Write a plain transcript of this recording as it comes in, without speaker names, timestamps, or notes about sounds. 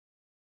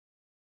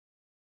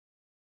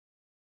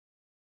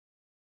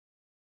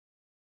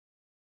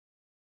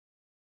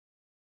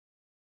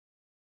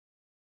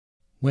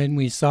When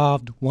we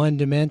solved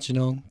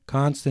one-dimensional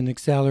constant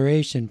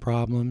acceleration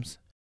problems,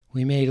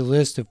 we made a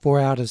list of 4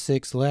 out of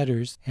 6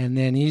 letters and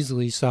then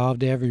easily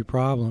solved every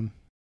problem.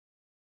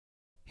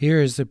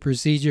 Here is the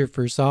procedure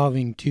for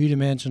solving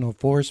two-dimensional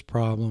force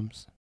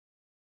problems.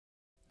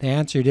 The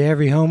answer to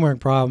every homework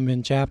problem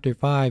in Chapter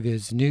 5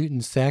 is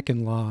Newton's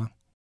second law.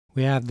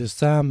 We have the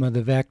sum of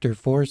the vector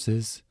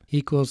forces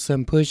equals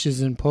some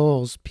pushes and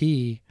pulls,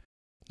 P.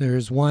 There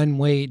is one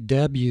weight,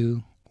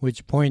 W,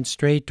 which points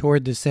straight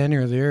toward the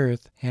center of the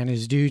Earth and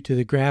is due to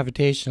the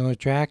gravitational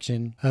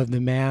attraction of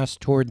the mass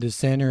toward the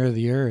center of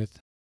the Earth,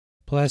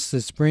 plus the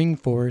spring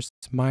force,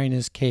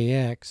 minus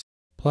kx,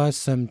 plus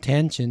some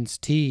tensions,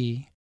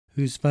 T,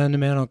 whose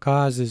fundamental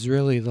cause is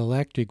really the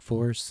electric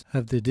force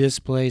of the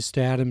displaced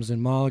atoms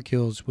and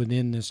molecules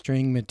within the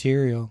string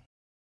material,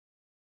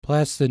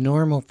 plus the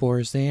normal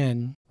force,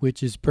 N,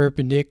 which is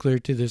perpendicular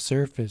to the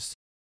surface.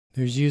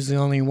 There's usually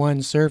only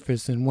one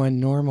surface and one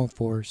normal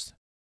force,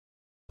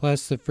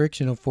 plus the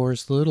frictional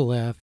force, little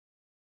f.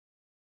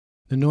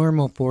 The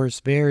normal force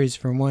varies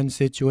from one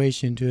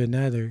situation to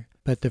another,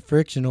 but the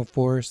frictional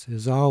force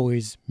is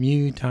always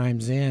mu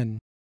times n,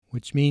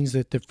 which means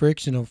that the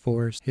frictional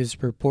force is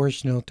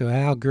proportional to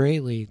how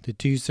greatly the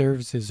two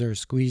surfaces are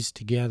squeezed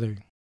together.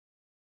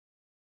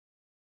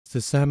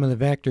 The sum of the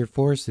vector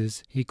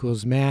forces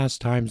equals mass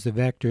times the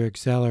vector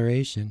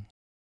acceleration.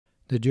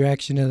 The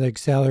direction of the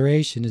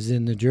acceleration is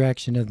in the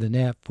direction of the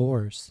net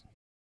force.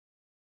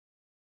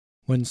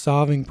 When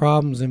solving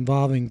problems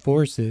involving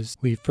forces,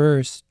 we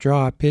first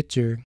draw a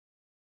picture,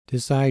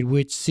 decide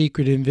which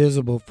secret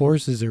invisible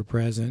forces are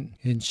present,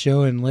 and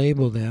show and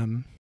label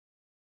them.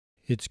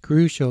 It's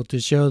crucial to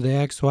show the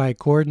XY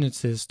coordinate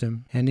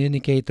system and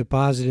indicate the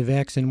positive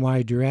X and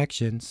Y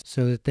directions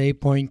so that they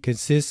point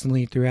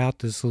consistently throughout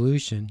the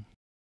solution.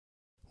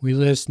 We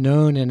list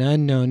known and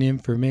unknown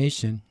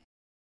information.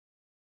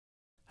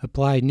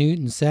 Apply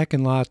Newton's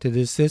second law to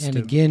this system.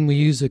 And again, we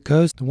use a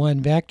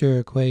one vector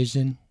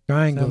equation.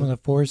 Triangle sum of the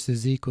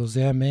forces equals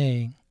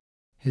ma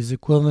is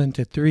equivalent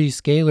to 3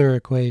 scalar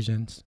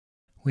equations.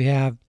 We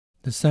have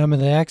the sum of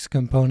the x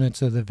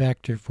components of the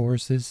vector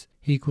forces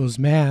equals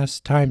mass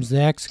times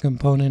the x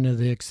component of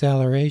the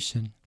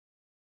acceleration.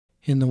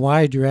 In the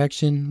y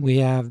direction, we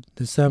have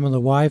the sum of the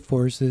y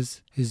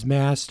forces is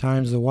mass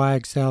times the y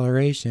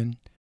acceleration,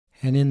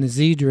 and in the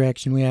z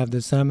direction, we have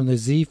the sum of the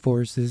z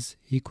forces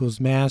equals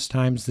mass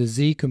times the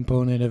z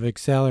component of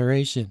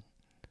acceleration.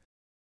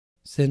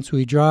 Since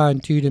we draw in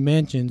 2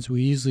 dimensions,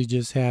 we usually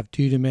just have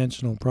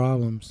two-dimensional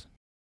problems.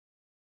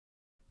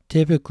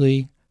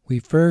 Typically, we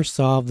first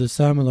solve the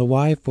sum of the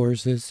y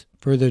forces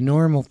for the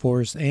normal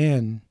force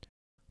N,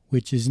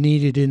 which is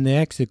needed in the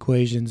x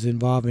equations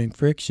involving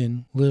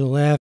friction, little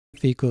f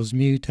equals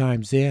mu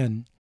times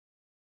n.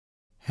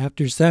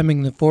 After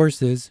summing the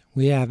forces,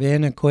 we have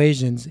n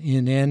equations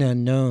in n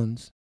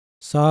unknowns.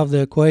 Solve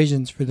the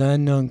equations for the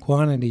unknown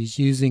quantities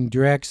using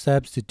direct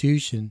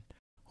substitution,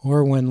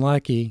 or when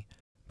lucky,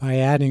 by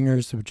adding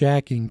or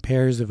subtracting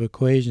pairs of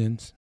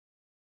equations.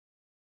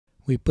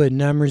 We put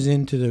numbers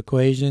into the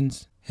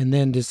equations and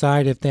then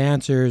decide if the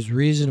answer is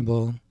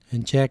reasonable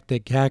and check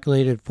that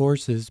calculated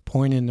forces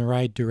point in the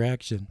right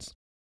directions.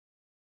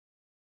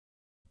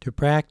 To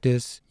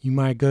practice, you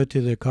might go to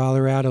the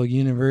Colorado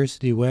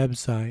University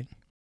website.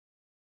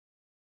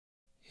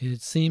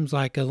 It seems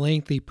like a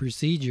lengthy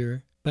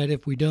procedure, but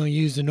if we don't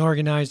use an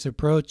organized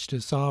approach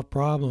to solve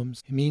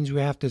problems, it means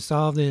we have to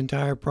solve the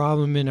entire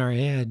problem in our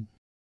head.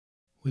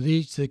 With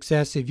each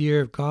successive year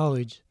of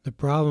college, the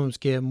problems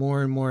get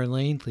more and more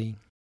lengthy,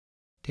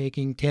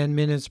 taking 10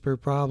 minutes per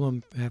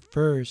problem at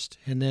first,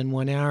 and then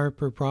 1 hour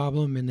per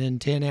problem, and then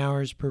 10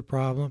 hours per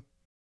problem.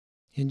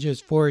 In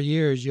just 4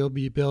 years, you'll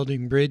be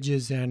building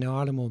bridges and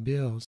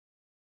automobiles.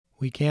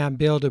 We can't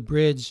build a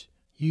bridge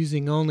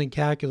using only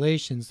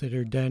calculations that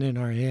are done in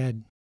our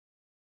head.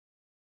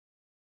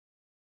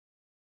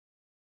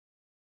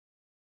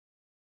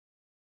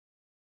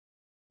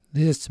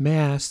 This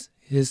mass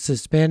is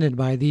suspended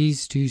by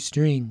these 2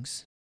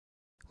 strings.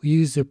 We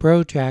use a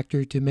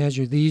protractor to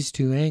measure these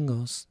 2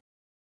 angles.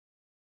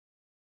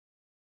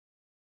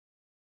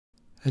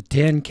 A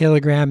 10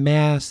 kilogram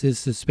mass is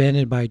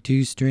suspended by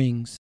 2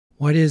 strings.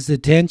 What is the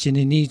tension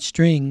in each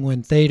string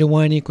when theta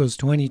 1 equals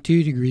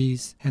 22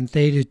 degrees and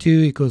theta 2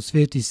 equals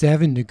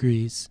 57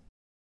 degrees?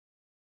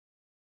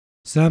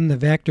 Sum the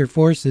vector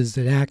forces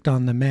that act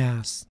on the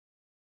mass.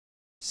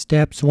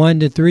 Steps 1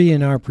 to 3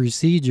 in our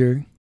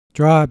procedure: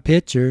 draw a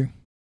picture,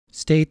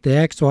 state the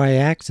xy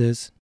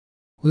axis,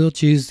 we'll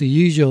choose the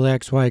usual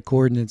xy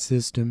coordinate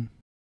system,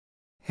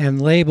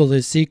 and label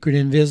the secret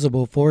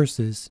invisible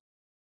forces.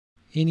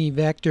 Any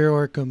vector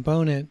or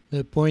component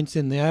that points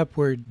in the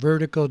upward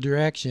vertical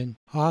direction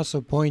also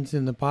points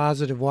in the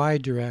positive y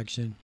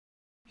direction.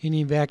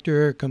 Any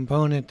vector or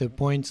component that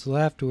points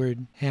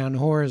leftward and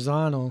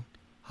horizontal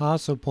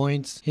also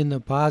points in the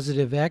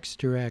positive x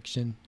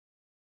direction.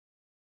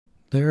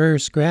 The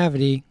Earth's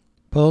gravity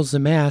pulls the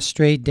mass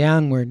straight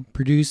downward,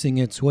 producing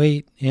its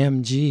weight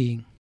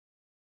mg.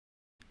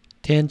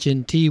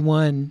 Tension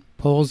T1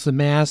 pulls the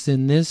mass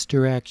in this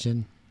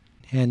direction,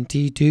 and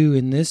T2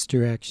 in this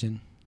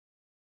direction.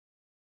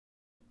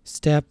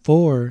 Step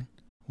 4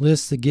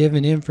 lists the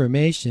given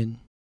information.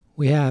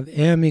 We have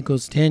m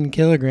equals 10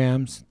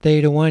 kilograms,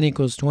 theta 1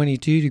 equals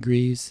 22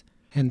 degrees,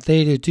 and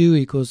theta 2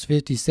 equals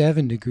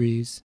 57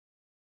 degrees.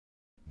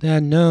 The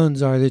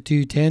unknowns are the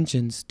two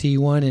tensions,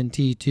 T1 and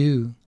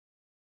T2.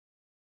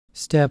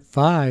 Step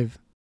 5.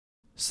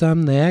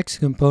 Sum the x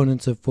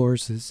components of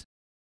forces.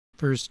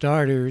 For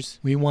starters,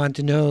 we want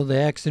to know the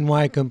x and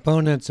y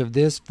components of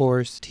this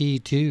force,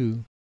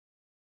 T2.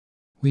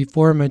 We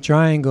form a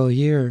triangle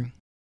here.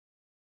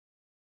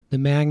 The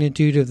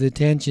magnitude of the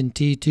tension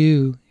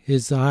T2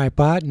 is the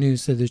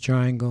hypotenuse of the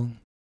triangle.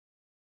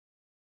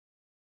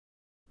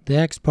 The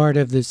x part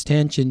of this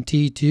tension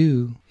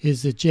T2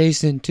 is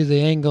adjacent to the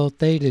angle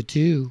theta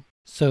 2,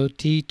 so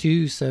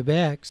T2 sub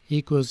x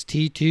equals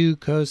T2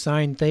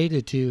 cosine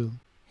theta 2,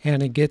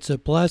 and it gets a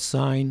plus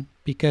sign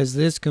because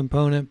this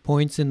component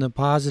points in the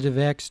positive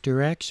x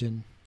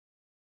direction.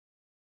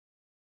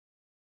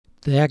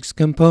 The x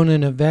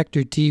component of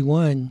vector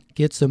T1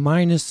 gets a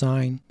minus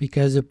sign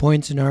because it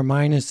points in our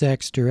minus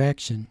x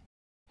direction.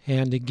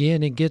 And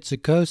again it gets a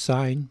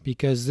cosine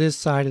because this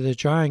side of the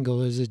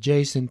triangle is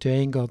adjacent to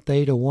angle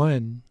theta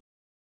 1.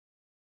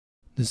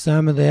 The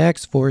sum of the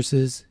x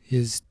forces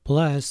is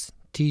plus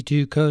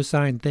T2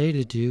 cosine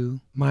theta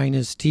 2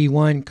 minus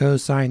T1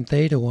 cosine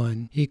theta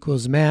 1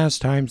 equals mass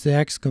times the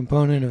x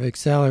component of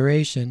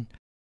acceleration.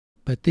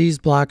 But these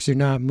blocks are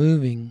not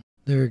moving.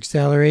 Their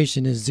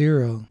acceleration is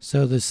 0,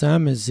 so the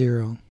sum is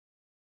 0.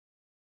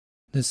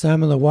 The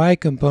sum of the y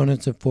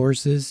components of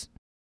forces.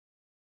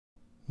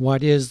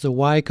 What is the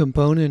y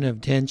component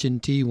of tension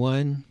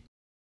T1?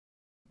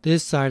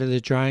 This side of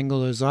the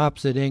triangle is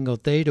opposite angle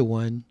theta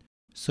 1,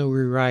 so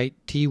we write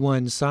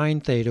T1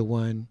 sine theta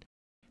 1,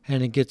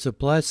 and it gets a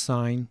plus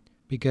sign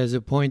because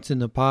it points in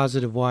the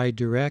positive y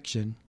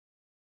direction.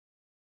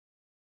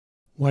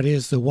 What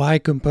is the y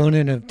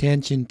component of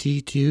tension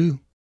T2?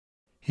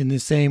 In the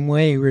same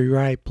way, we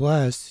write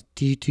plus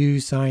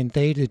T2 sine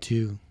theta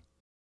 2.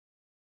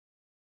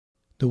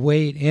 The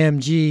weight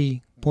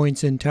mg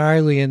points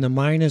entirely in the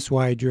minus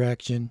y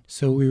direction,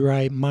 so we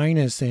write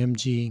minus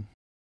mg.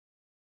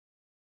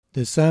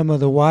 The sum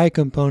of the y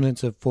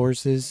components of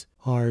forces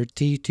are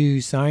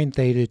T2 sine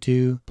theta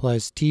 2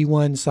 plus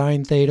T1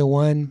 sine theta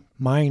 1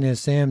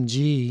 minus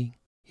mg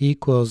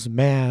equals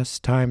mass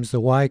times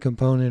the y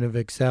component of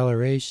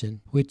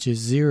acceleration, which is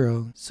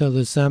 0, so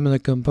the sum of the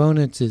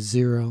components is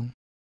 0.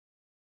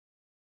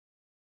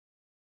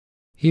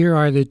 Here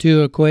are the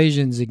two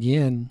equations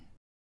again.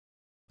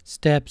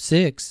 Step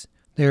 6.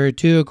 There are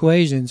two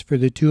equations for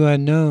the two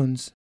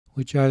unknowns,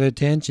 which are the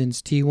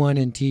tensions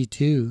T1 and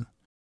T2.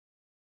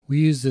 We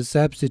use the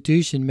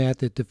substitution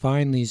method to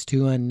find these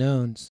two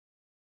unknowns.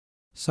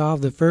 Solve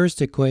the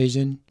first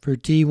equation for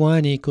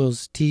T1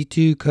 equals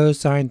T2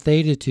 cosine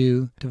theta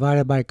 2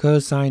 divided by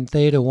cosine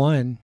theta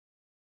 1.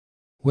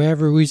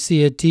 Wherever we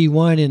see a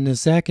T1 in the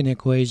second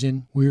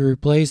equation, we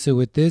replace it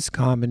with this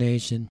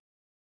combination.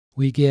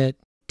 We get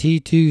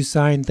T2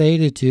 sine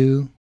theta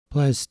 2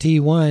 plus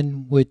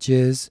T1, which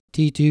is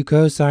T2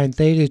 cosine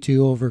theta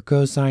 2 over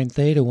cosine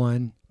theta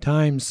 1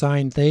 times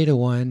sine theta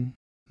 1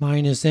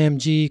 minus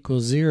mg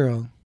equals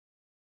 0.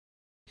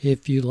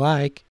 If you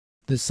like,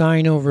 the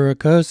sine over a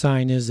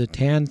cosine is a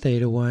tan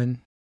theta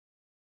 1.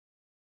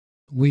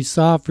 We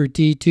solve for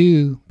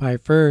T2 by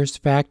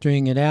first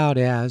factoring it out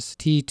as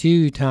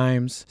T2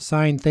 times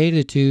sine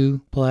theta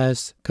 2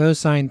 plus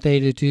cosine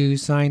theta 2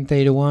 sine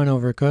theta 1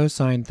 over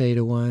cosine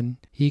theta 1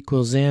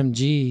 equals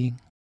mg,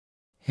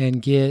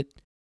 and get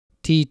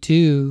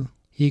T2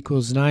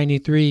 equals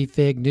 93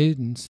 Fig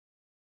Newtons.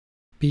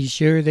 Be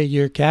sure that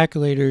your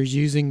calculator is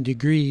using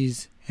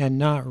degrees and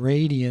not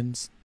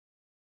radians.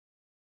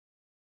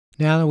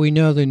 Now that we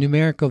know the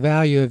numerical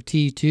value of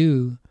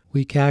T2,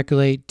 we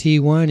calculate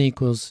T1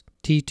 equals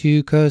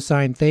T2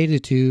 cosine theta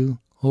 2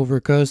 over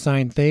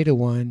cosine theta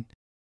 1,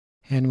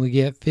 and we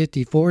get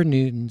 54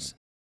 newtons.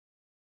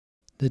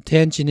 The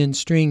tension in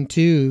string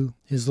 2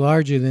 is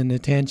larger than the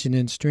tension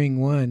in string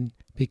 1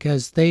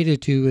 because theta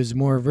 2 is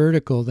more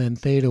vertical than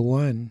theta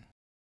 1.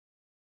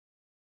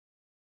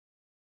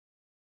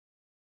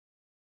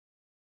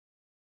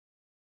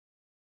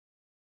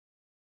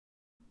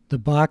 The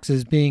box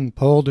is being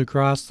pulled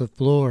across the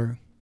floor.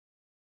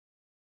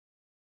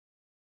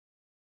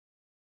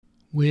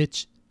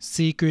 Which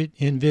secret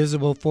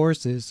invisible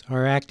forces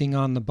are acting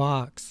on the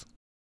box?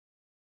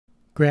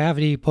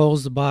 Gravity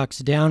pulls the box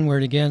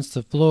downward against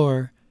the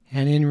floor,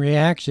 and in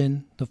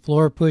reaction, the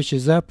floor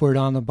pushes upward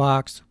on the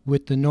box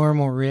with the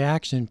normal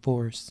reaction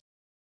force.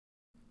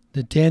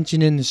 The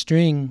tension in the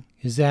string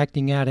is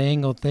acting at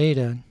angle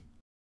theta.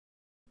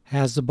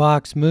 As the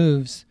box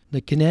moves,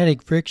 the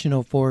kinetic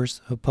frictional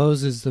force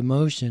opposes the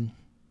motion.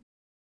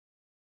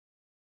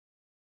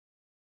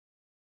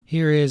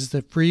 Here is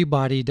the free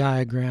body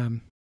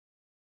diagram.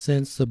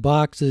 Since the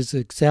box is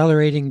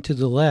accelerating to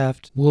the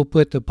left, we'll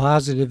put the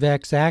positive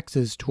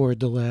x-axis toward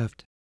the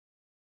left.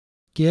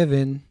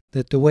 Given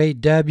that the weight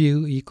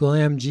W equal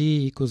mg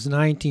equals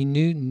 19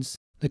 newtons,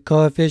 the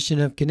coefficient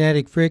of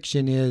kinetic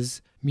friction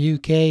is mu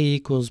K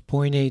equals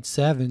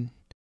 0.87,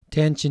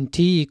 tension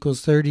T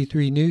equals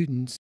 33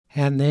 newtons,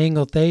 and the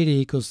angle theta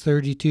equals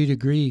 32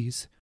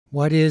 degrees.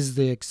 What is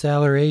the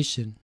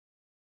acceleration?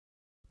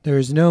 There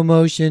is no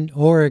motion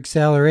or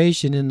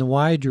acceleration in the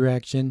y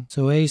direction,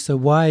 so a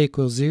sub y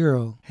equals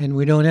 0, and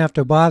we don't have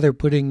to bother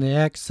putting the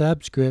x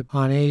subscript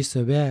on a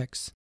sub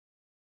x.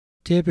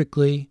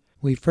 Typically,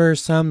 we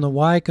first sum the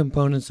y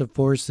components of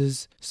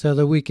forces so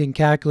that we can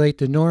calculate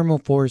the normal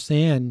force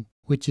N,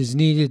 which is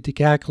needed to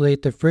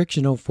calculate the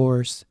frictional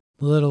force,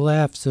 little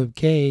f sub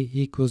k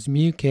equals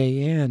mu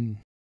k N.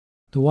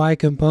 The y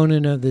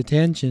component of the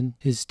tension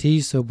is T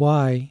sub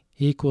y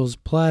equals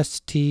plus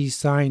T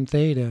sine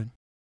theta.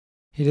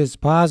 It is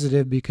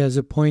positive because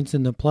it points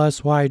in the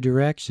plus y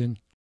direction,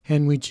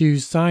 and we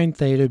choose sine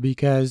theta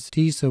because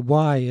T sub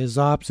y is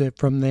opposite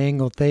from the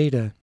angle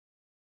theta.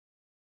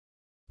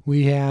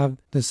 We have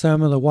the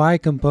sum of the y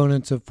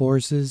components of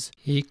forces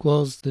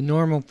equals the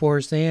normal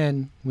force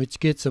N, which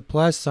gets a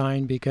plus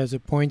sign because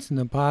it points in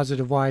the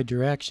positive y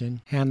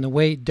direction, and the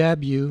weight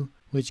W,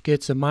 which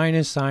gets a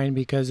minus sign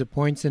because it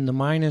points in the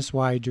minus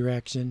y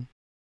direction,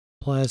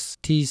 plus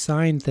T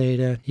sine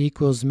theta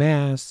equals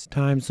mass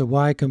times the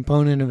y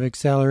component of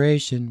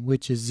acceleration,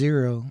 which is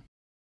 0.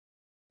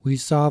 We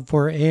solve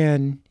for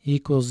N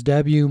equals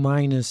W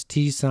minus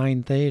T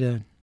sine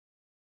theta.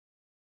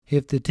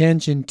 If the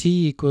tension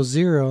T equals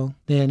 0,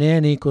 then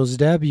N equals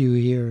W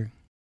here.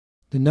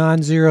 The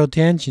non-zero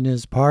tension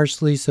is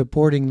partially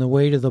supporting the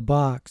weight of the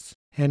box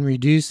and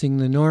reducing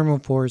the normal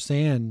force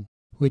N,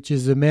 which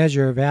is a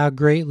measure of how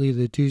greatly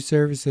the two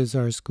surfaces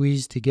are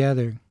squeezed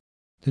together.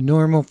 The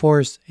normal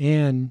force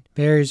N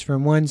varies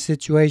from one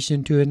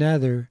situation to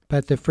another,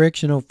 but the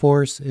frictional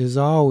force is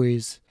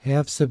always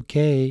F sub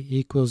k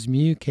equals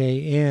mu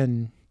k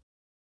N.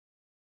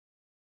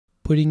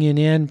 Putting in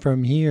N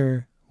from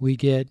here, we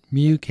get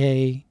mu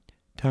k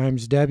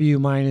times W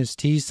minus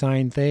T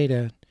sine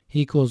theta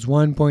equals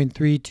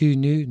 1.32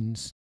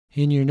 newtons.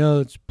 In your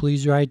notes,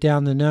 please write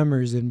down the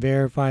numbers and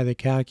verify the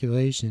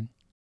calculation.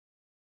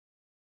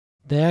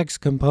 The x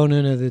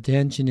component of the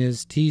tension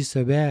is T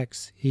sub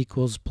x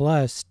equals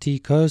plus T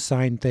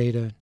cosine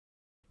theta.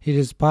 It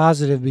is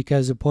positive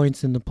because it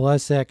points in the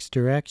plus x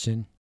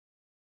direction.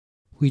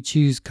 We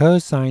choose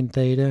cosine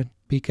theta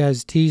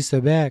because T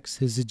sub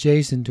x is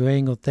adjacent to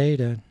angle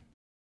theta.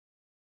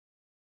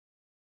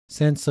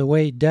 Since the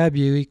weight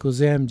W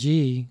equals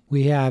mg,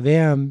 we have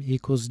m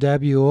equals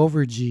W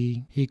over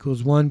g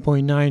equals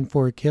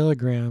 1.94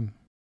 kilogram.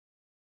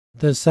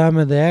 The sum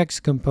of the x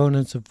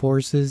components of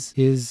forces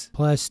is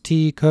plus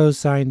T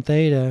cosine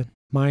theta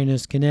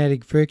minus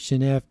kinetic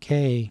friction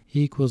Fk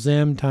equals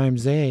m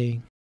times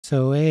a,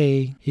 so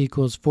a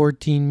equals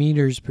 14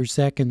 meters per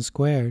second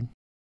squared.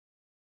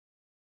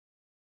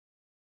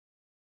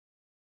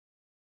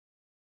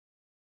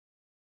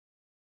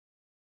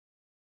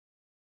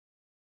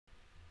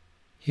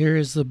 Here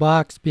is the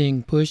box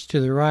being pushed to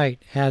the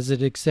right as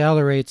it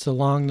accelerates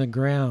along the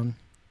ground.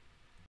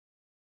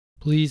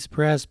 Please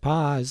press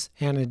pause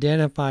and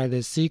identify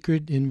the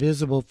secret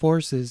invisible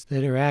forces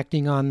that are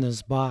acting on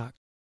this box.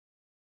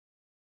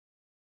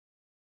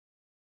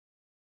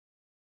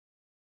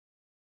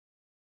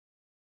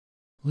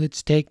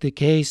 Let's take the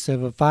case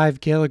of a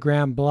 5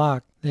 kilogram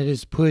block that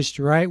is pushed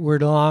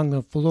rightward along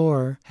the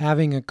floor,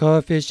 having a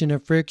coefficient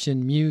of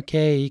friction mu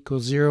k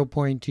equals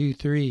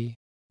 0.23.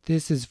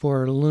 This is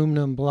for an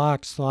aluminum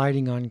block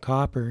sliding on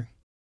copper.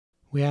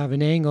 We have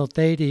an angle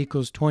theta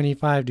equals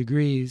 25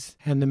 degrees,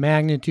 and the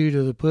magnitude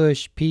of the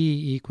push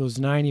P equals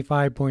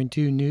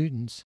 95.2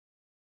 newtons.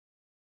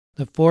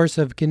 The force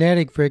of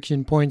kinetic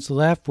friction points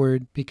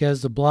leftward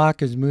because the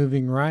block is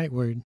moving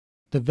rightward.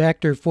 The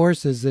vector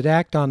forces that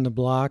act on the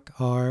block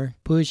are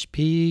push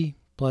P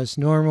plus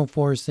normal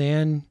force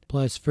N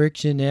plus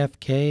friction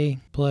Fk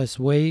plus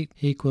weight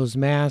equals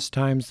mass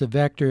times the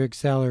vector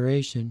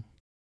acceleration.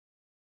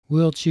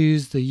 We'll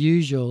choose the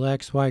usual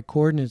xy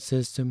coordinate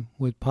system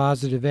with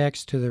positive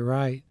x to the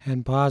right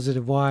and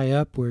positive y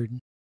upward.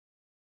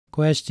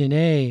 Question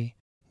A.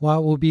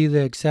 What will be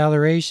the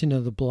acceleration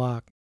of the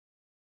block?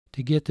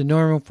 To get the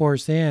normal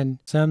force N,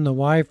 sum the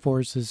y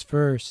forces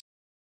first.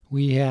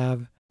 We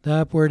have the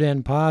upward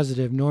and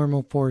positive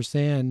normal force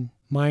N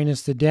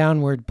minus the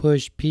downward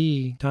push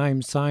P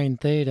times sine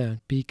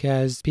theta,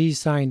 because P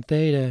sine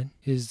theta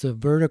is the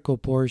vertical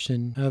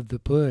portion of the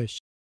push.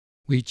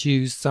 We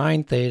choose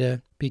sine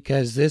theta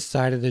because this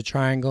side of the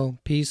triangle,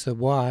 P sub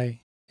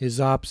y, is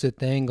opposite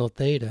the angle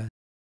theta.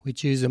 We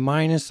choose a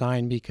minus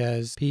sign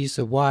because P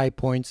sub y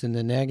points in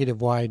the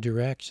negative y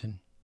direction.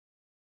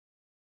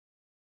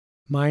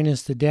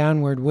 Minus the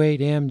downward weight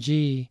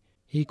mg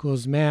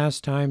equals mass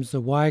times the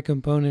y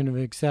component of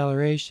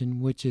acceleration,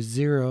 which is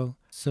 0,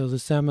 so the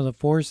sum of the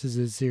forces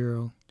is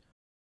 0.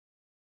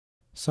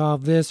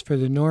 Solve this for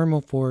the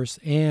normal force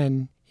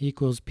N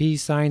equals P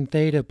sine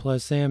theta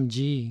plus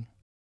mg.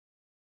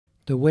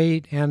 The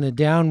weight and the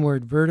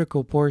downward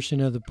vertical portion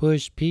of the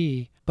push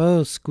P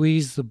both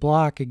squeeze the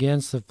block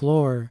against the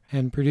floor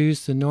and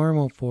produce the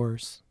normal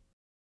force.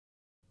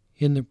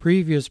 In the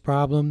previous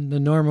problem, the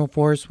normal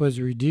force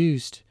was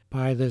reduced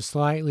by the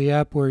slightly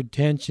upward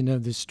tension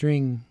of the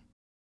string.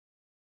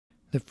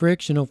 The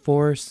frictional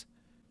force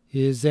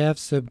is F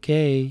sub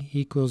k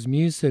equals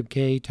mu sub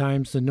k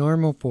times the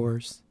normal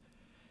force.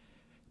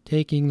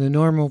 Taking the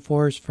normal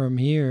force from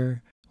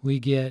here, we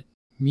get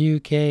mu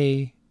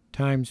k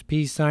times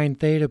p sine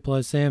theta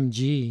plus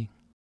mg.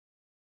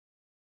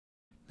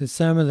 The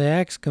sum of the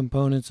x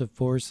components of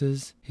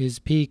forces is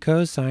p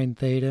cosine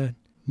theta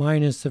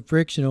minus the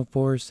frictional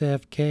force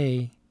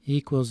Fk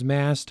equals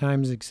mass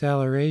times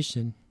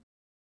acceleration.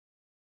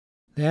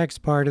 The x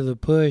part of the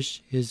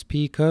push is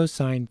p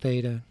cosine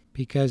theta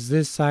because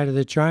this side of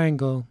the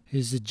triangle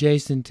is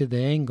adjacent to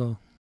the angle.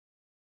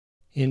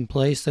 In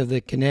place of the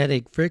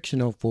kinetic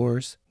frictional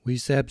force, we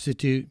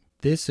substitute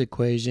this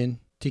equation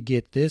to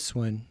get this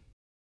one.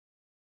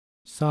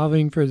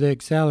 Solving for the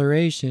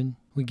acceleration,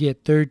 we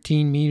get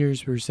 13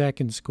 meters per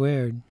second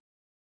squared.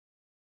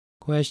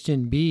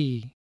 Question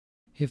B.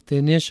 If the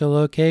initial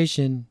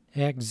location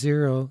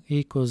x0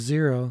 equals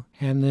 0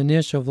 and the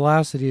initial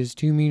velocity is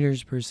 2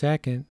 meters per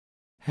second,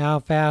 how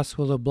fast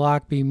will the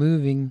block be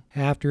moving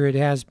after it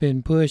has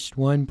been pushed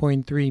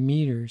 1.3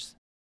 meters?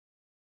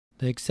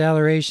 The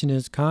acceleration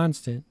is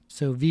constant,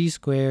 so v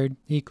squared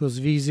equals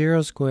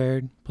v0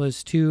 squared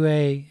plus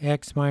 2a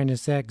x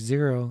minus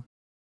x0,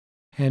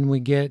 and we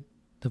get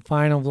the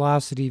final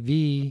velocity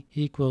v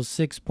equals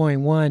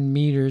 6.1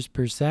 meters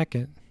per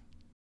second.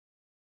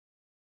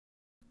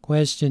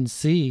 Question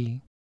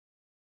C.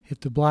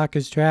 If the block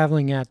is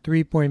traveling at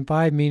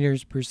 3.5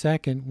 meters per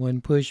second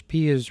when push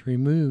P is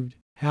removed,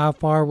 how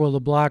far will the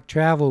block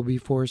travel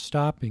before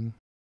stopping?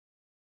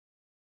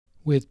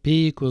 With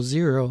P equals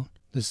 0,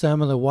 the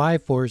sum of the y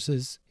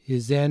forces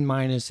is N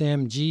minus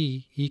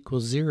mg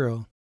equals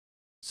 0,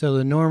 so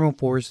the normal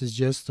force is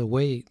just the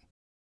weight.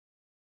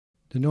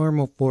 The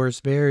normal force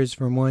varies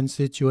from one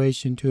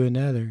situation to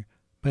another,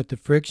 but the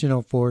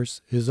frictional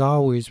force is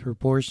always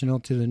proportional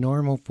to the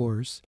normal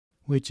force,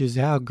 which is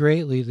how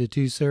greatly the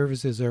two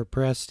surfaces are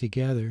pressed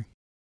together.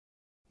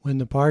 When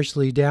the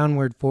partially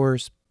downward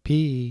force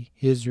P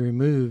is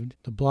removed,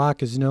 the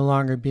block is no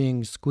longer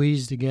being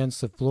squeezed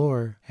against the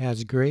floor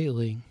as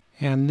greatly,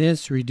 and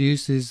this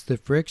reduces the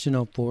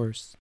frictional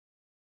force.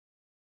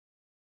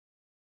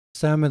 The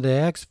sum of the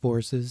x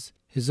forces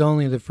is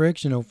only the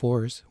frictional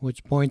force,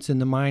 which points in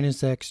the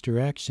minus x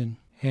direction,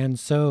 and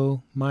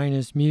so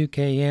minus mu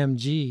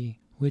kmg,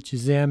 which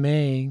is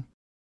ma.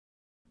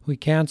 We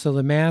cancel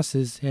the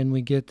masses and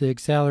we get the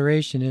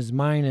acceleration is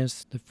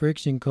minus the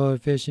friction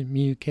coefficient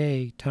mu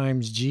k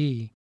times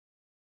g.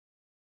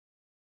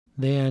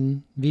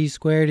 Then v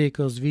squared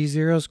equals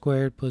v0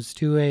 squared plus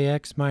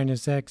 2ax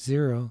minus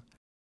x0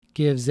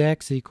 gives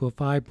x equal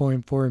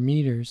 5.4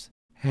 meters,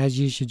 as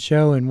you should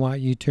show in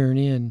what you turn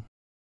in.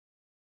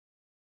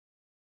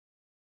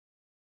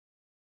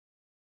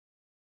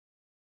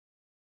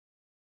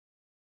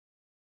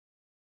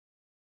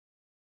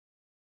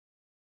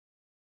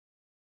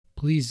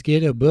 Please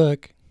get a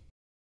book,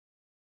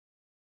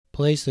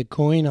 place a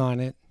coin on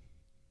it,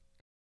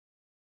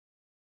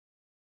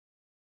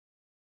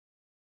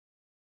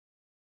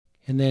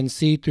 and then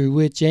see through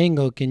which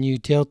angle can you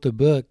tilt the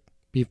book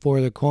before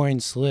the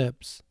coin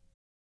slips.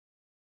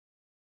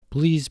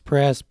 Please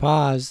press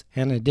pause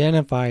and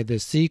identify the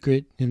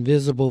secret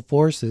invisible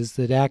forces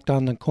that act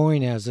on the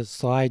coin as it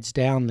slides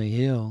down the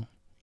hill.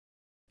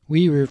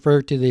 We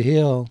refer to the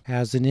hill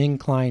as an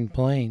inclined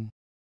plane.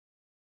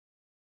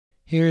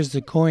 Here is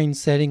the coin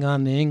setting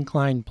on the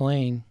inclined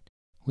plane,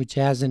 which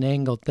has an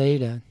angle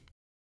theta.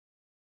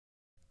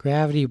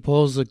 Gravity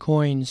pulls the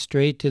coin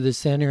straight to the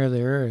center of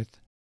the earth.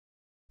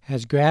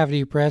 As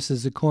gravity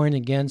presses the coin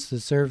against the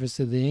surface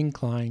of the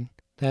incline,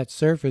 that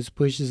surface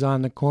pushes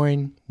on the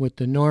coin with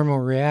the normal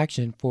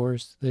reaction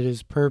force that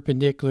is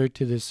perpendicular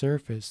to the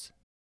surface.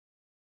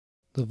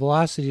 The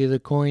velocity of the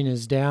coin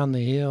is down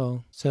the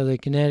hill, so the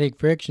kinetic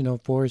frictional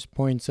force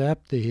points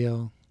up the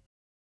hill.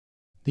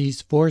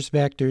 These force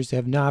vectors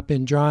have not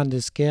been drawn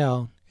to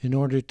scale in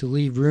order to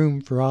leave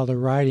room for all the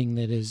writing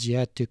that is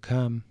yet to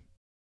come.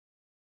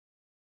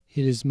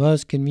 It is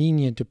most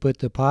convenient to put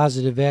the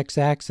positive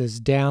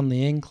x-axis down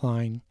the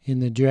incline in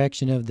the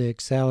direction of the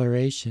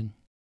acceleration.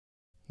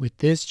 With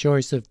this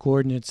choice of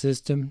coordinate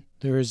system,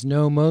 there is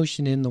no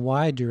motion in the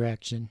y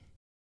direction.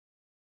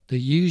 The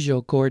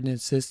usual coordinate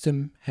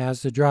system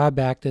has the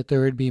drawback that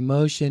there would be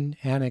motion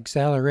and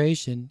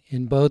acceleration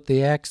in both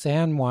the x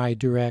and y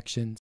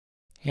directions,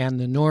 and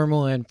the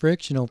normal and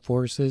frictional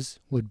forces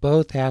would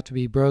both have to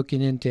be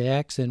broken into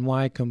x and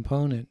y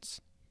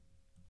components.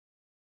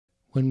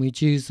 When we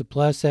choose the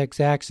plus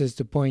x-axis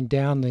to point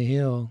down the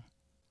hill,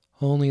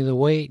 only the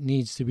weight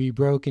needs to be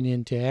broken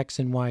into x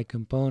and y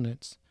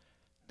components.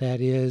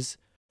 That is,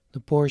 the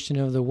portion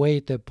of the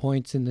weight that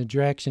points in the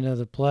direction of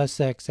the plus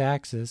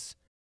x-axis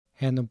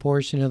and the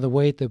portion of the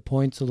weight that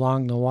points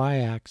along the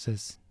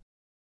y-axis.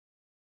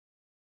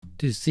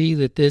 To see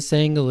that this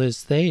angle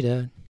is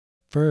theta,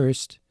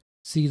 first,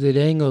 see that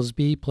angles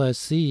B plus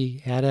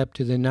C add up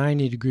to the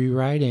 90-degree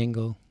right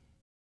angle.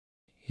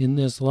 In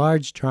this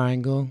large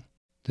triangle,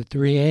 the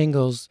three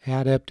angles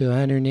add up to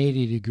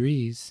 180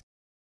 degrees.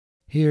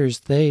 Here is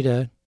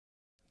theta,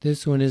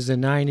 This one is a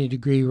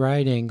 90-degree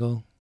right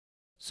angle,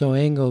 so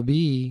angle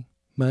B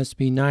must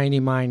be 90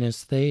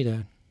 minus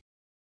theta.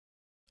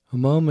 A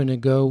moment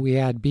ago we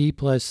had B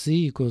plus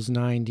C equals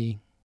 90.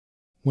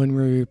 When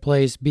we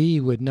replace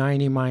B with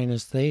 90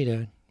 minus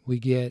theta, we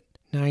get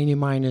 90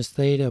 minus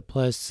theta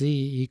plus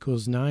C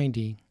equals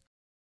 90.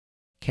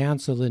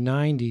 Cancel the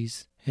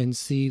 90s and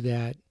see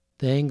that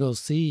the angle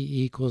C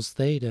equals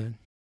theta.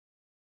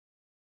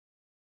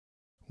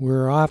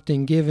 We're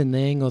often given the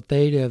angle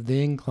theta of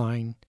the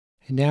incline,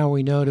 and now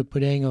we know to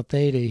put angle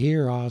theta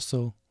here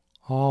also,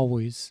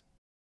 always.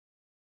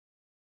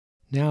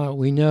 Now that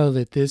we know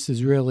that this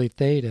is really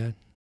theta,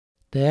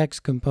 the x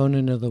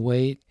component of the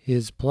weight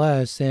is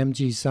plus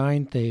mg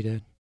sine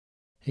theta.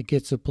 It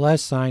gets a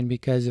plus sign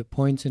because it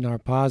points in our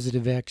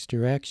positive x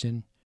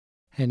direction,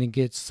 and it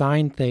gets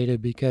sine theta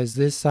because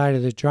this side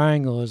of the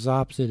triangle is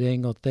opposite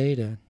angle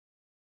theta.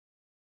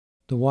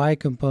 The y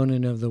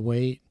component of the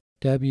weight,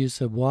 w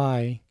sub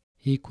y,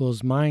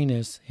 equals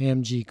minus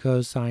mg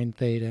cosine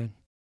theta.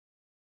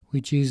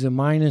 We choose a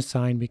minus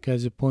sign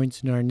because it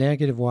points in our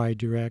negative y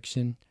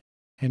direction,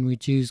 and we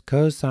choose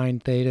cosine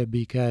theta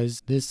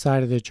because this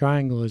side of the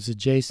triangle is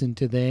adjacent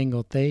to the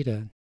angle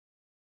theta.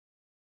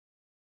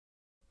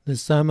 The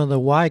sum of the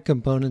y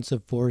components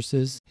of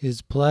forces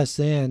is plus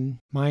n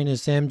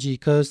minus mg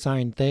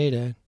cosine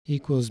theta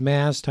equals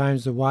mass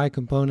times the y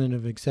component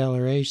of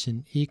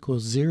acceleration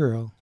equals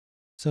 0.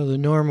 So the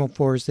normal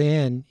force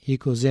n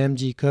equals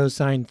mg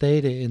cosine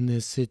theta in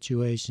this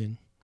situation,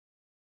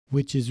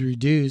 which is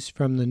reduced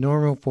from the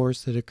normal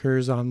force that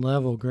occurs on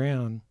level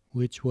ground,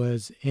 which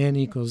was n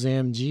equals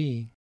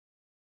mg.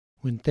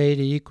 When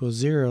theta equals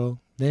 0,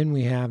 then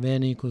we have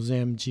n equals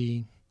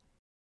mg.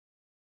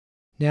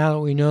 Now that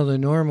we know the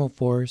normal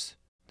force,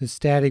 the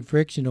static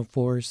frictional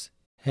force,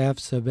 F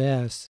sub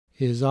s,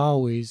 is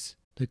always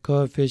the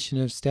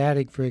coefficient of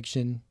static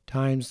friction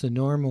times the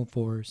normal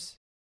force.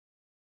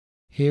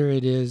 Here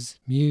it is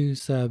mu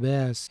sub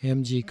s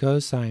mg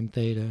cosine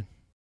theta.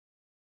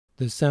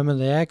 The sum of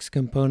the x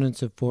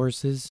components of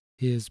forces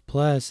is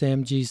plus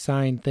mg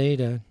sine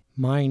theta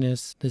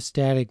minus the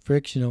static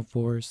frictional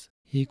force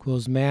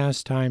equals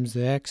mass times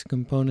the x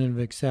component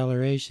of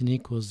acceleration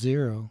equals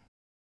 0.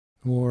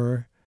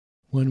 Or,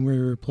 when we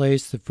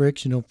replace the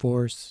frictional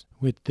force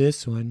with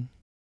this one,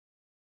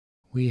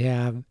 we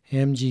have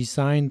mg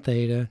sine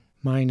theta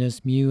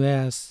minus mu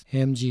s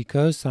mg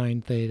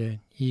cosine theta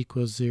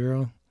equals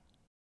 0.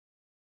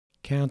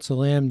 Cancel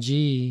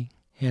mg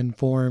and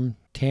form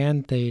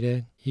tan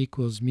theta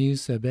equals mu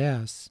sub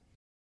s.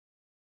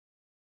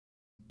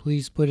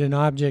 Please put an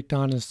object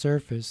on a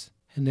surface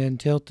and then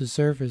tilt the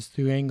surface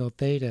through angle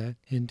theta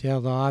until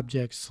the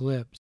object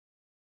slips.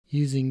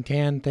 Using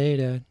tan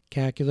theta,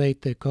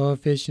 calculate the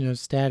coefficient of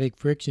static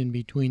friction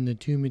between the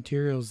two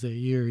materials that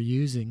you are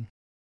using.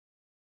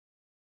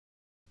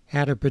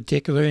 At a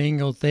particular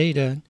angle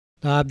theta,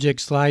 the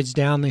object slides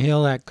down the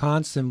hill at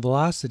constant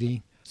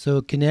velocity,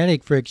 so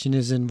kinetic friction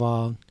is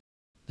involved.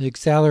 The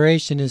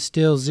acceleration is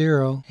still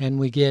 0, and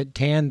we get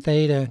tan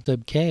theta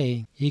sub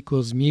k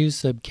equals mu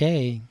sub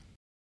k.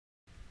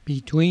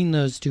 Between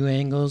those two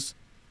angles,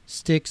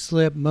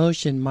 stick-slip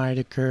motion might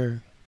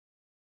occur.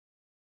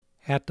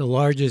 At the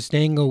largest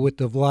angle with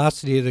the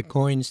velocity of the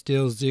coin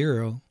still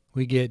 0,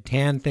 we get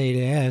tan theta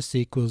s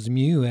equals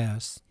mu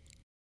s.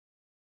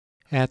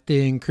 At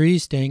the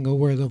increased angle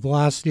where the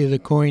velocity of the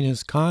coin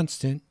is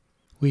constant,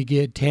 we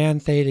get tan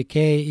theta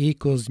k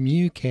equals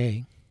mu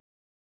k.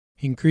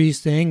 Increase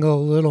the angle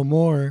a little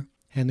more,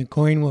 and the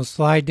coin will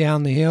slide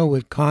down the hill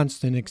with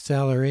constant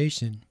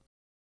acceleration.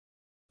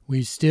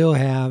 We still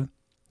have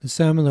the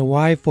sum of the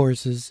y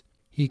forces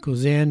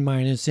equals n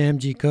minus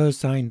mg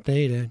cosine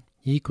theta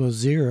equals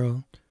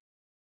 0.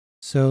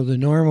 So the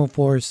normal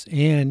force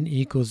n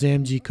equals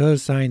mg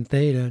cosine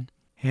theta,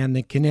 and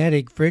the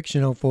kinetic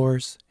frictional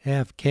force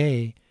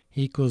Fk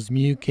equals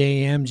mu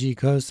k mg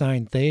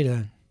cosine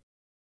theta.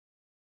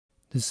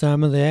 The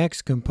sum of the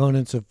x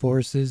components of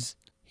forces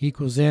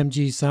equals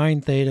mg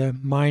sine theta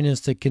minus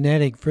the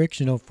kinetic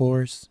frictional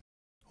force,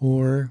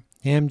 or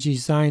mg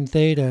sine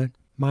theta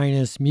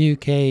minus mu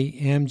k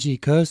mg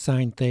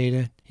cosine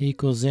theta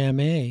equals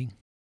ma.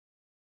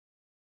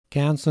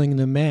 Canceling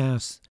the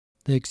mass,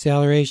 the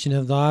acceleration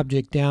of the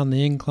object down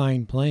the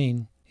inclined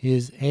plane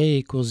is a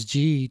equals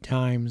g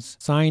times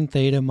sine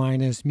theta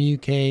minus mu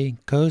k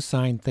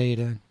cosine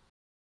theta.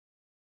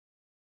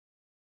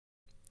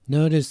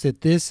 Notice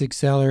that this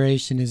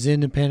acceleration is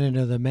independent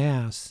of the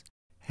mass,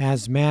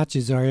 as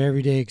matches our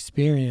everyday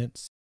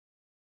experience.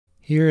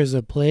 Here is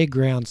a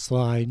playground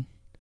slide.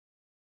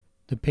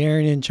 The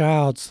parent and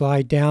child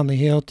slide down the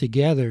hill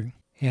together,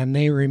 and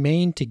they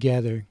remain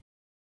together.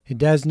 It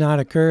does not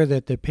occur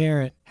that the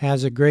parent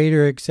has a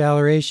greater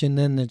acceleration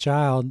than the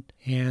child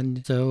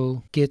and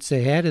so gets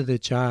ahead of the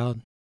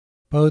child.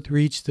 Both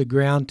reach the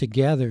ground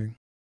together.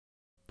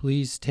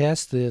 Please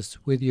test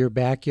this with your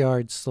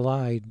backyard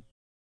slide.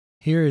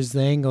 Here is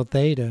the angle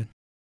theta.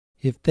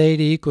 If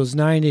theta equals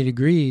 90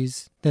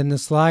 degrees, then the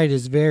slide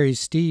is very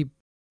steep,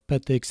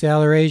 but the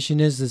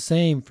acceleration is the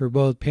same for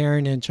both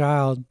parent and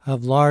child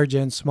of large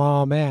and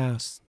small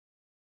mass.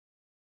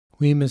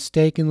 we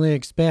mistakenly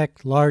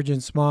expect large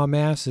and small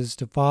masses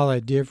to fall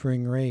at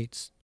differing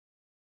rates.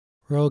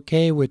 We're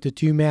okay with the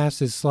two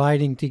masses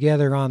sliding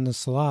together on the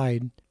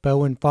slide, but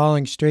when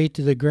falling straight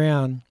to the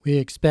ground, we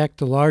expect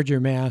the larger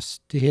mass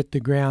to hit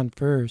the ground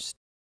first.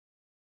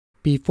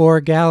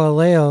 Before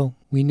Galileo,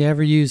 we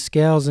never used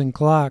scales and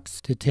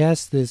clocks to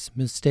test this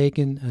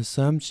mistaken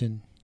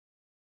assumption.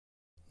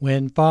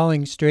 When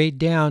falling straight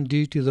down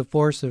due to the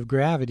force of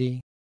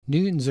gravity,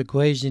 Newton's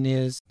equation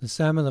is the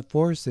sum of the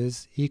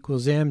forces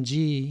equals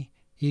mg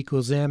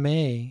equals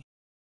ma.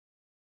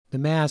 The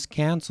mass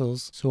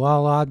cancels, so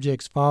all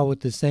objects fall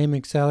with the same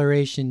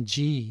acceleration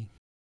g.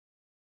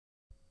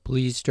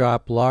 Please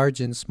drop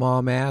large and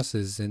small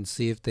masses and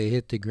see if they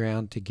hit the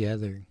ground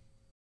together.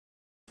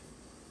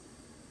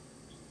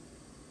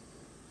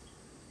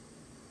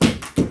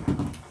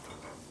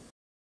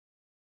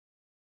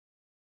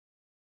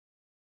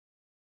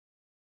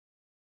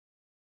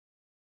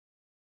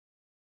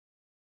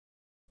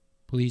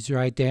 Please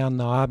write down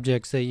the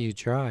objects that you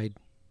tried.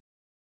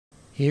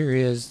 Here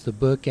is the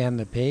book and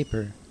the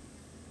paper.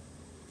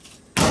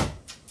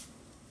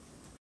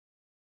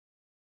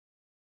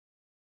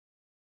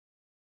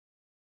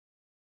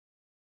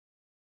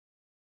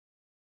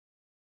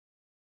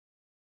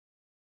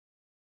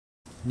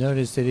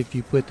 Notice that if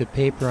you put the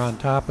paper on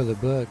top of the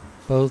book,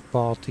 both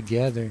fall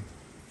together.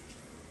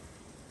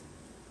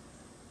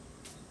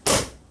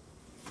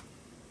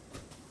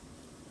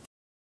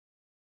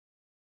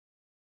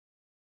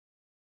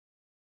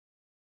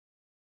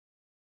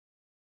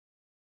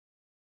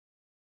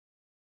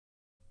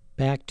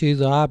 Back to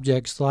the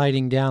object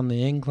sliding down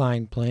the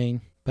inclined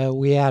plane, but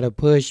we add a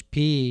push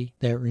P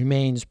that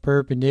remains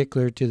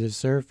perpendicular to the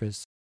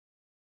surface.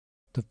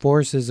 The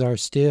forces are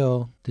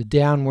still the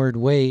downward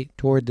weight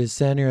toward the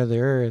center of the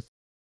earth.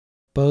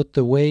 Both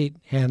the weight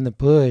and the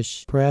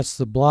push press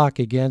the block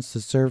against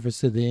the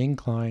surface of the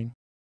incline,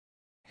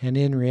 and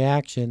in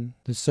reaction,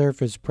 the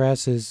surface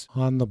presses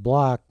on the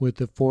block with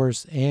the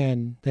force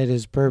N that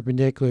is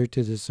perpendicular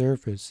to the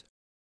surface.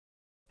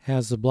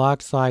 As the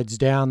block slides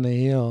down the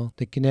hill,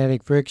 the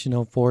kinetic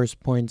frictional force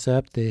points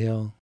up the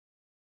hill.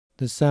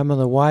 The sum of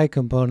the y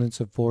components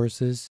of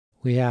forces,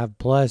 we have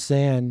plus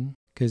N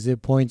because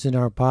it points in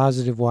our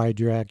positive y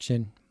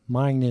direction,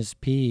 minus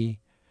P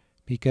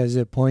because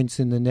it points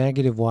in the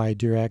negative y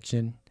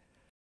direction,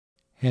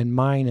 and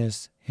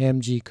minus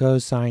mg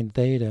cosine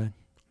theta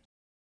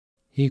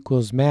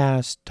equals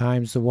mass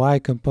times the y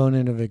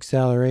component of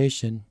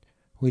acceleration,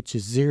 which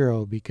is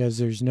 0 because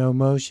there's no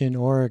motion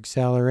or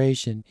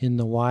acceleration in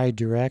the y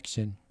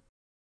direction.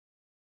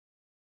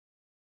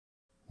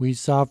 We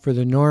saw for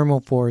the normal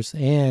force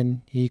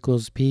N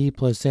equals P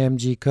plus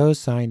mg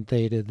cosine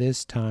theta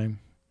this time.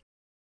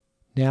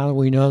 Now that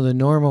we know the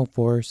normal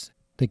force,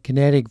 the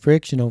kinetic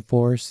frictional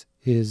force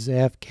is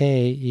Fk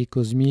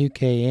equals mu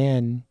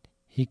Kn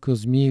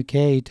equals mu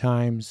K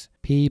times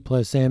P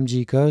plus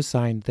mg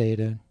cosine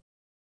theta.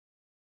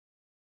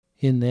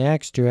 In the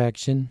x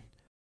direction,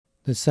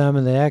 the sum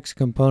of the x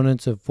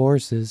components of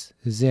forces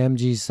is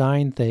mg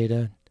sine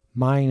theta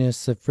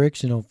minus the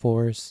frictional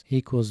force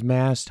equals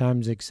mass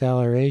times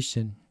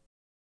acceleration.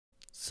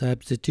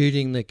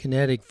 Substituting the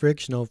kinetic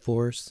frictional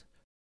force,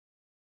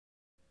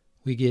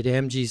 we get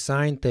mg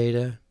sine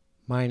theta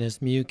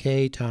minus mu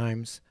k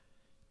times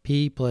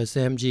P plus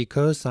mg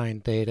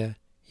cosine theta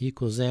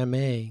equals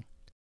ma.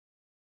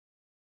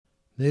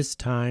 This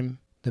time,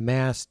 the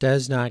mass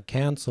does not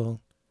cancel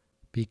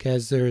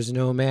because there is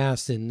no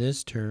mass in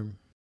this term.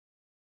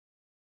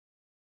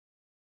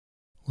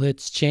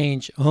 Let's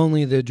change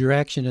only the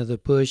direction of the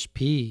push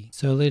P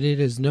so that it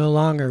is no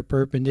longer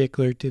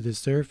perpendicular to the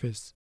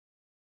surface.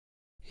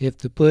 If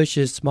the push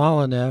is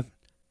small enough,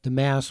 the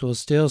mass will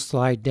still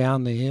slide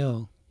down the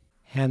hill,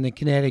 and the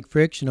kinetic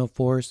frictional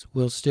force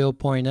will still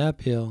point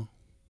uphill.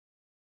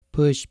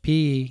 Push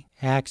P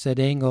acts at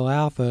angle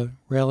alpha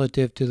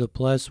relative to the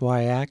plus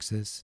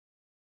y-axis.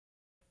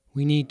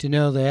 We need to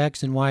know the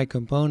x and y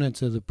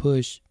components of the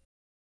push.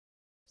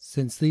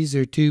 Since these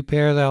are two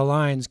parallel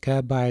lines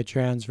cut by a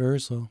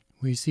transversal,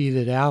 we see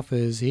that alpha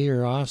is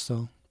here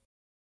also.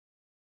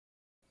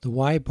 The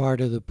y part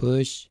of the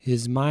push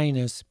is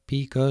minus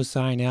P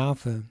cosine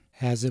alpha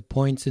as it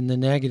points in the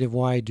negative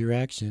y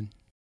direction.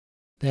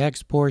 The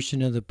x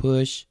portion of the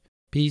push,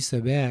 P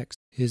sub x,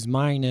 is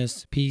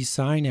minus P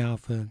sine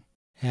alpha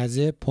as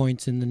it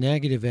points in the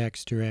negative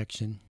x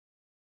direction.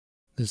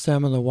 The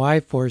sum of the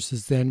y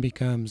forces then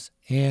becomes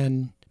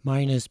N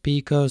minus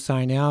P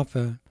cosine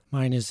alpha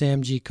minus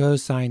mg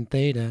cosine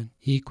theta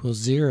equals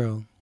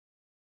 0.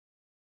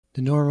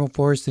 The normal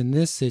force in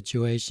this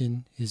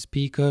situation is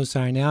P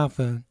cosine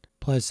alpha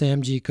plus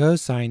mg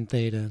cosine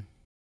theta.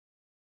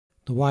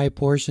 The y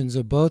portions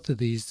of both of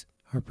these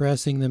are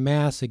pressing the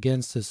mass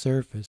against the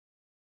surface.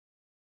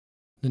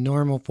 The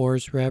normal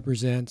force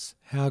represents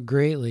how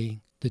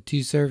greatly the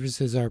two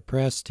surfaces are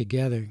pressed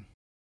together.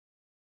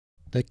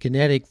 The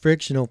kinetic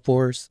frictional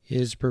force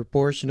is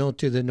proportional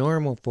to the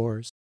normal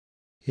force.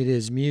 It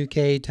is mu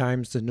k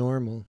times the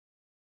normal.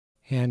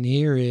 And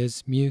here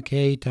is mu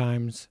k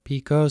times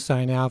P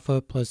cosine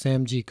alpha plus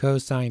mg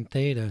cosine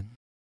theta.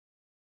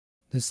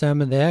 The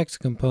sum of the x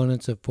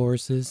components of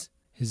forces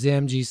is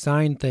mg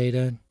sine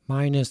theta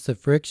minus the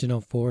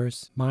frictional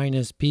force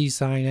minus p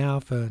sine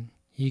alpha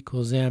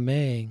equals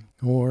ma,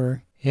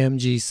 or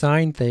mg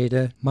sine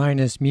theta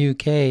minus mu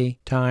k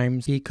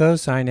times p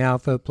cosine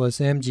alpha plus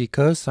mg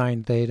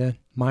cosine theta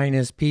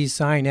minus p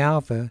sine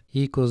alpha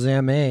equals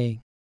ma.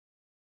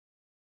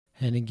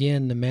 And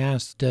again, the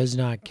mass does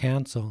not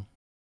cancel.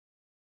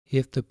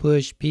 If the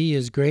push P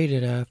is great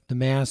enough, the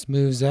mass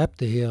moves up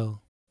the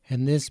hill,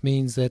 and this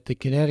means that the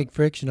kinetic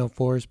frictional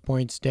force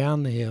points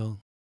down the hill.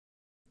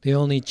 The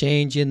only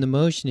change in the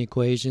motion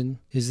equation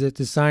is that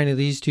the sign of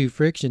these two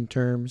friction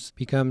terms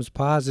becomes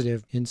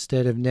positive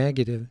instead of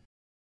negative.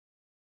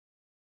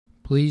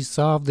 Please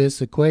solve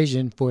this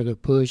equation for the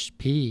push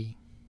P.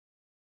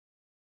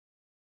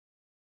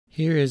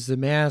 Here is the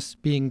mass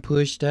being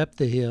pushed up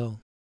the hill.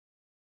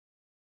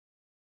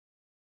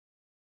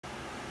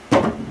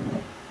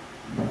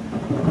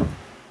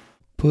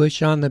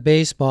 Push on the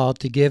baseball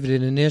to give it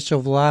an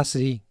initial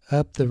velocity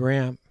up the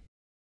ramp.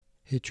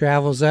 It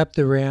travels up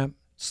the ramp,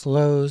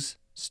 slows,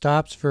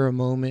 stops for a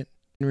moment,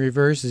 and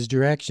reverses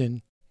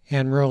direction,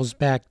 and rolls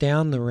back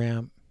down the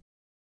ramp.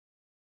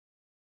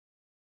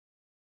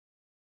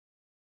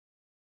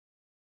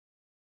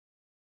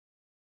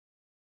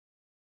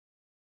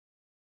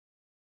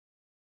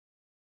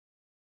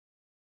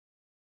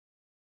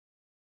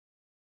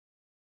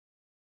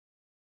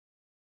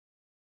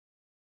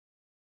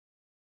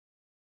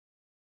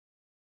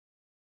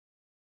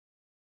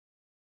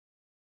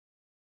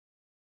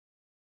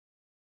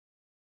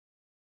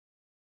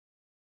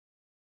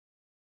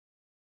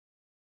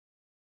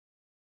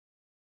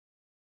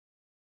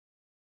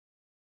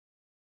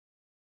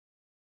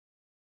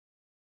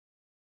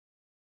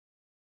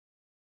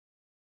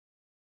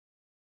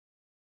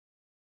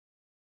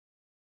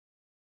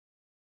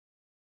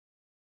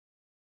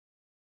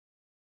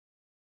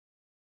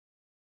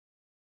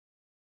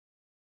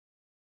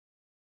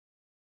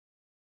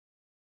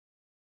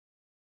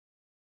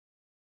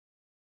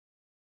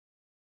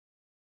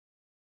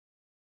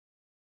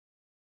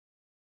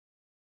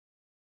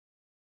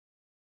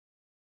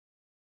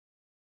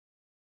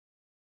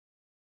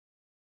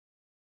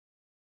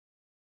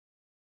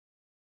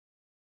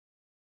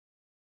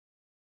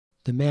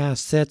 The mass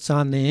sets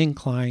on the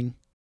incline,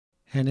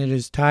 and it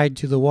is tied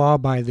to the wall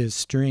by this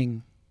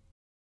string.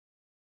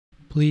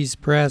 Please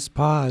press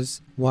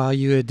pause while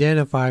you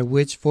identify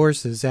which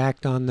forces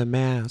act on the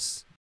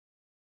mass.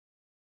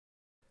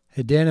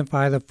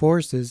 Identify the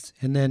forces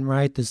and then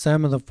write the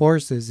sum of the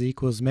forces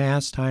equals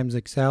mass times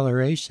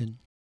acceleration.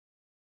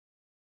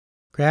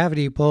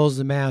 Gravity pulls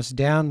the mass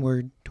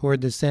downward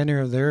toward the center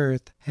of the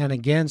Earth and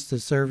against the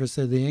surface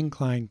of the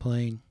inclined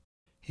plane.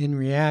 In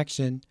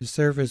reaction, the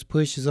surface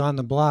pushes on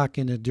the block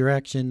in a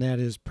direction that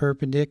is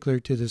perpendicular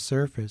to the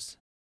surface.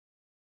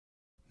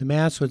 The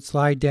mass would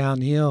slide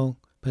downhill,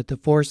 but the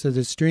force of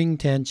the string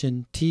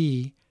tension,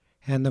 T,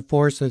 and the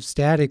force of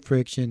static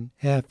friction,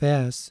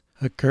 Fs,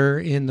 occur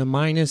in the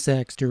minus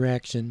x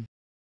direction.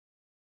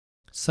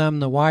 Sum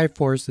the y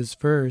forces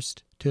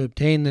first to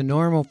obtain the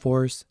normal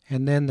force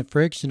and then the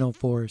frictional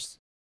force.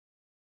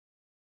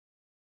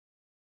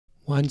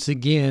 Once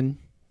again,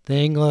 the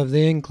angle of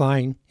the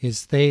incline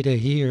is theta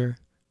here,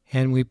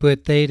 and we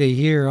put theta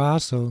here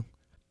also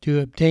to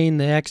obtain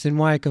the x and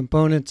y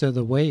components of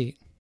the weight.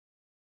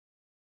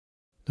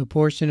 The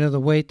portion of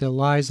the weight that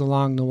lies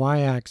along the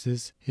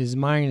y-axis is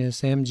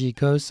minus mg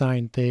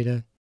cosine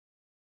theta,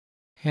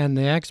 and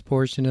the x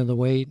portion of the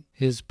weight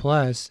is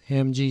plus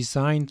mg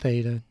sine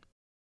theta.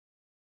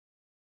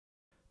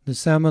 The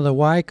sum of the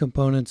y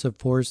components of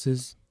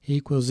forces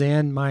equals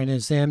n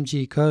minus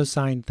mg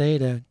cosine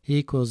theta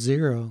equals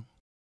 0.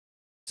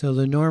 So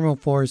the normal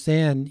force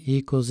N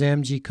equals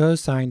mg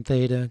cosine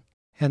theta,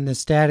 and the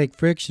static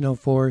frictional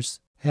force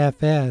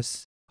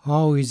Fs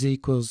always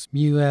equals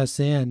mu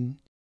Sn.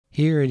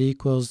 Here it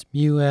equals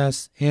mu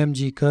s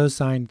mg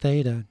cosine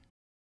theta.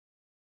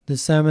 The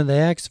sum of the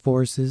x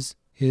forces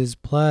is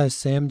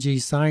plus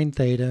mg sine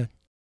theta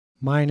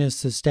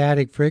minus the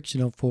static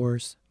frictional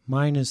force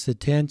minus the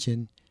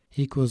tension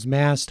equals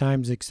mass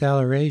times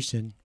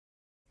acceleration,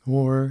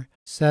 or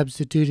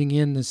substituting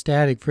in the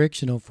static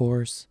frictional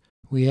force,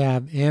 we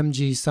have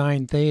mg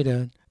sine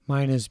theta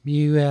minus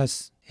mu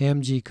s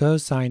mg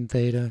cosine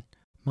theta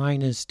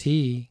minus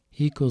t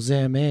equals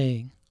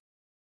ma.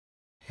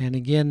 And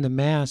again, the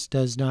mass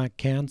does not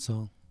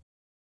cancel.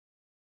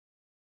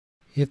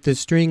 If the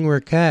string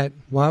were cut,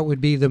 what would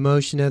be the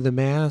motion of the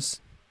mass?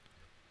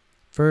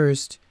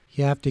 First,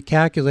 you have to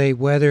calculate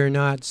whether or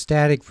not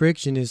static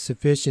friction is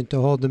sufficient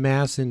to hold the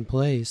mass in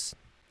place.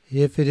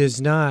 If it is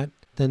not,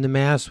 then the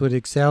mass would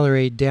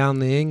accelerate down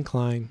the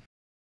incline.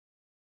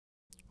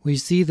 We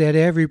see that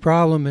every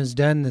problem is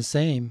done the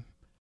same.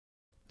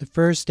 The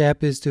first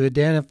step is to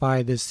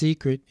identify the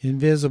secret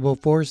invisible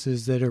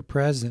forces that are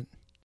present.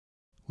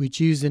 We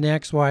choose an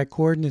xy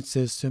coordinate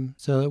system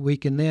so that we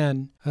can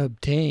then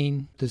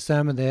obtain the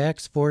sum of the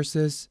x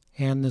forces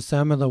and the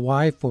sum of the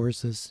y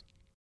forces.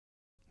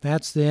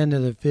 That's the end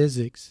of the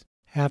physics.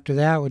 After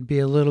that would be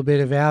a little bit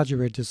of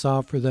algebra to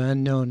solve for the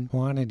unknown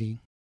quantity.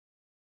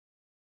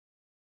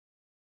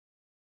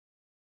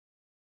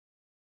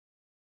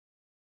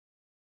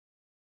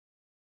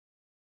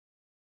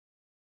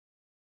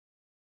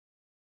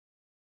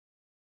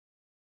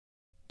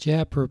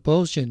 Jet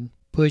propulsion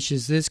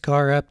pushes this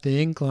car up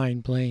the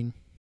incline plane.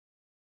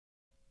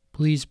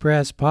 Please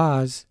press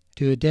pause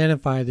to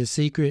identify the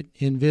secret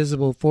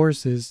invisible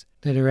forces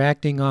that are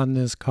acting on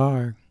this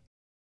car.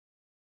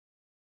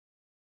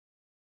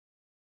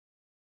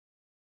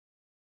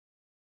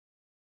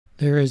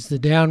 There is the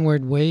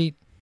downward weight,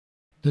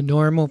 the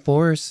normal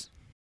force,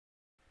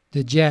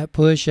 the jet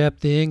push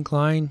up the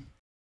incline,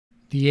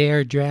 the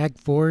air drag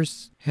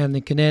force, and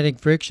the kinetic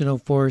frictional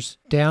force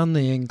down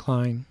the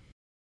incline.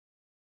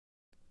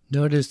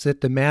 Notice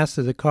that the mass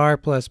of the car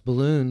plus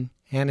balloon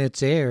and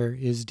its air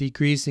is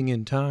decreasing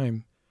in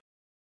time.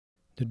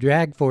 The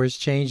drag force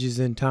changes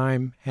in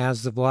time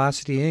as the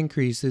velocity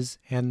increases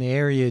and the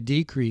area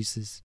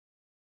decreases.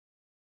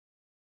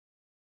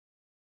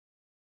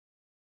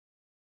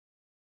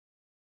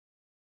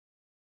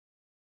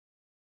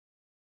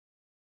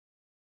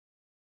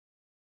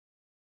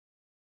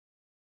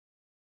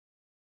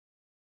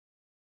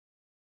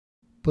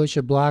 Push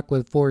a block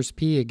with force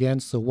P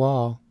against the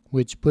wall,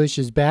 which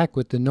pushes back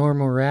with the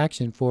normal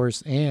reaction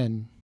force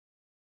N.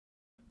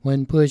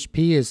 When push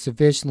P is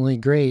sufficiently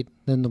great,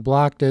 then the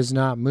block does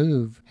not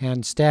move,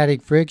 and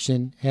static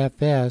friction,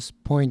 Fs,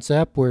 points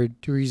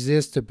upward to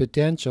resist the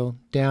potential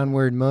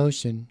downward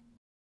motion.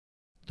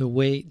 The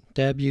weight,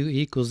 W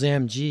equals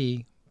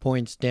mg,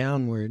 points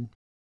downward.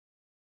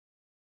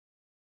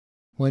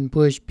 When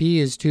push P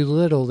is too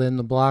little, then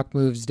the block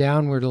moves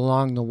downward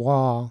along the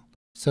wall,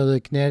 so the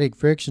kinetic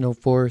frictional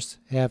force,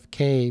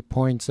 Fk,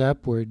 points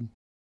upward.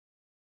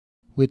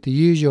 With the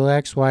usual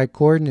xy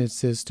coordinate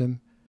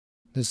system,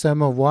 the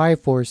sum of y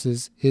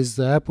forces is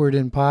the upward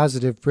and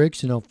positive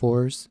frictional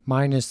force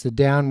minus the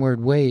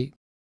downward weight.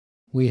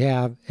 We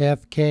have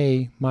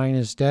Fk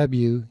minus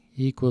W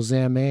equals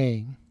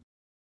ma.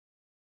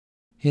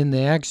 In the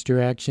x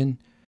direction,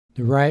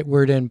 the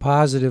rightward and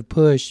positive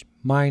push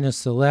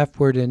minus the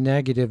leftward and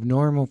negative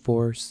normal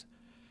force,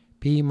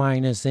 P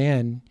minus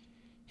n,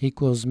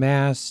 equals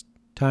mass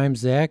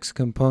times the x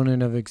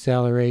component of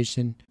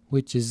acceleration,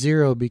 which is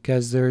 0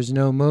 because there is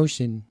no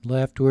motion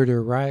leftward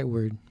or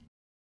rightward.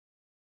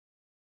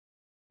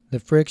 The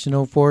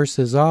frictional force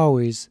is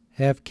always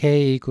Fk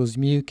equals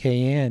mu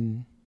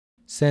kn.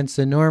 Since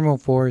the normal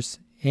force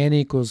n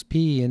equals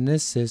p in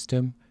this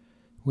system,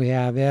 we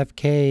have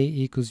Fk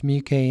equals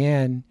mu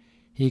kn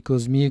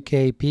equals mu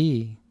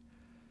kp.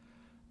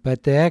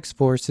 But the x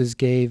forces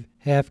gave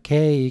Fk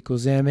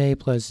equals ma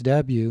plus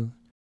w.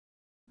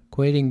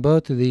 Equating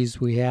both of these,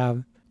 we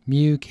have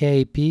mu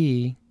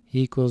kp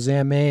equals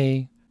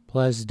ma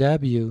plus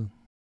w.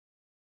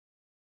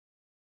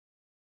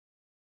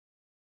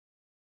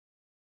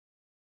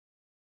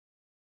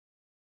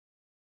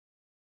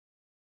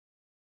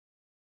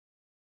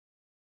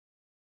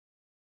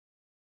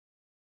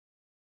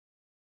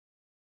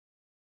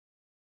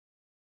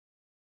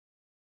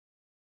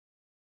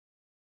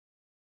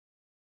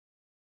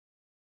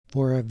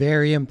 For a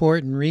very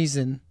important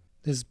reason,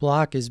 this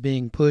block is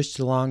being pushed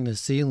along the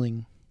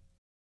ceiling.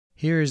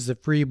 Here is the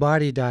free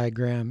body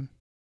diagram.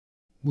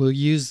 We'll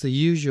use the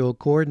usual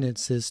coordinate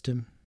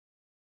system.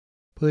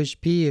 Push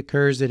P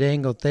occurs at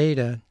angle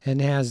theta and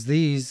has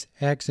these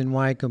x and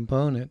y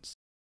components.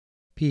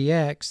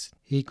 Px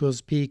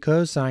equals P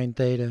cosine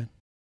theta.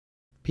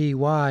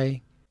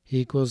 Py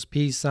equals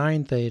P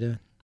sine theta.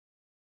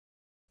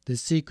 The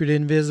secret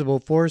invisible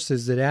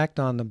forces that act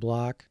on the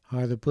block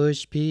are the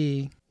push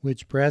P,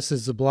 which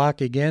presses the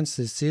block against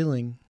the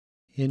ceiling.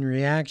 In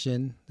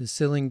reaction, the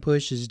ceiling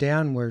pushes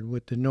downward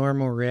with the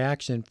normal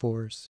reaction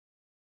force.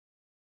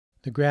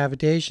 The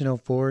gravitational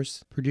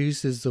force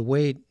produces the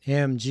weight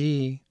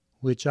mg,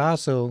 which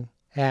also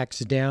acts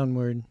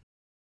downward.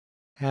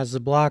 As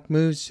the block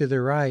moves to the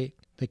right,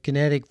 the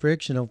kinetic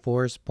frictional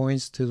force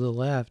points to the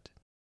left.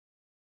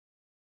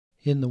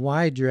 In the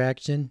y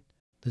direction,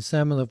 the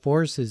sum of the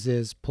forces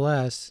is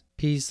plus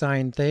p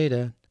sine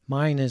theta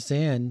minus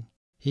n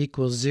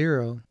equals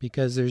 0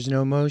 because there's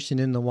no motion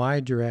in the y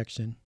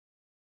direction.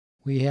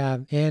 We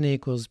have n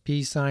equals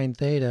p sine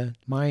theta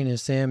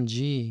minus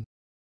mg.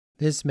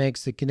 This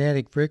makes the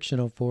kinetic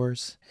frictional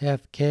force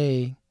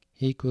Fk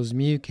equals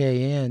mu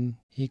kn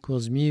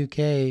equals mu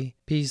k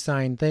p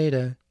sine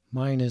theta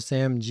minus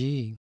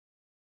mg.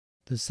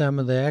 The sum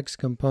of the x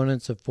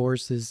components of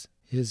forces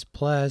is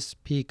plus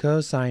p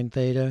cosine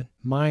theta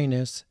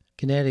minus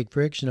kinetic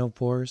frictional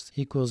force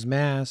equals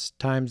mass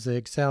times the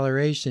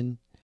acceleration,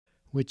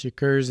 which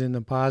occurs in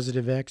the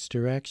positive x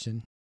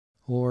direction,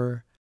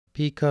 or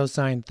p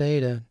cosine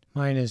theta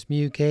minus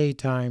mu k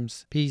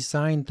times p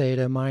sine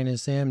theta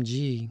minus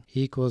mg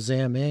equals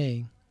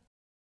ma.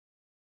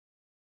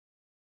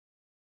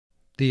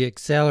 The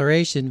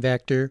acceleration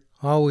vector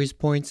always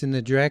points in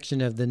the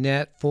direction of the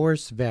net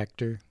force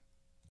vector.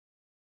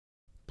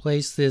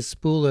 Place this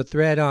spool of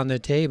thread on the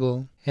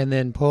table and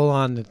then pull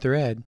on the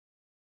thread.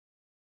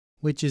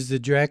 Which is the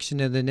direction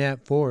of the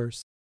net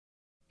force?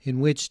 In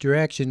which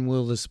direction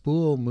will the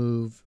spool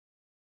move?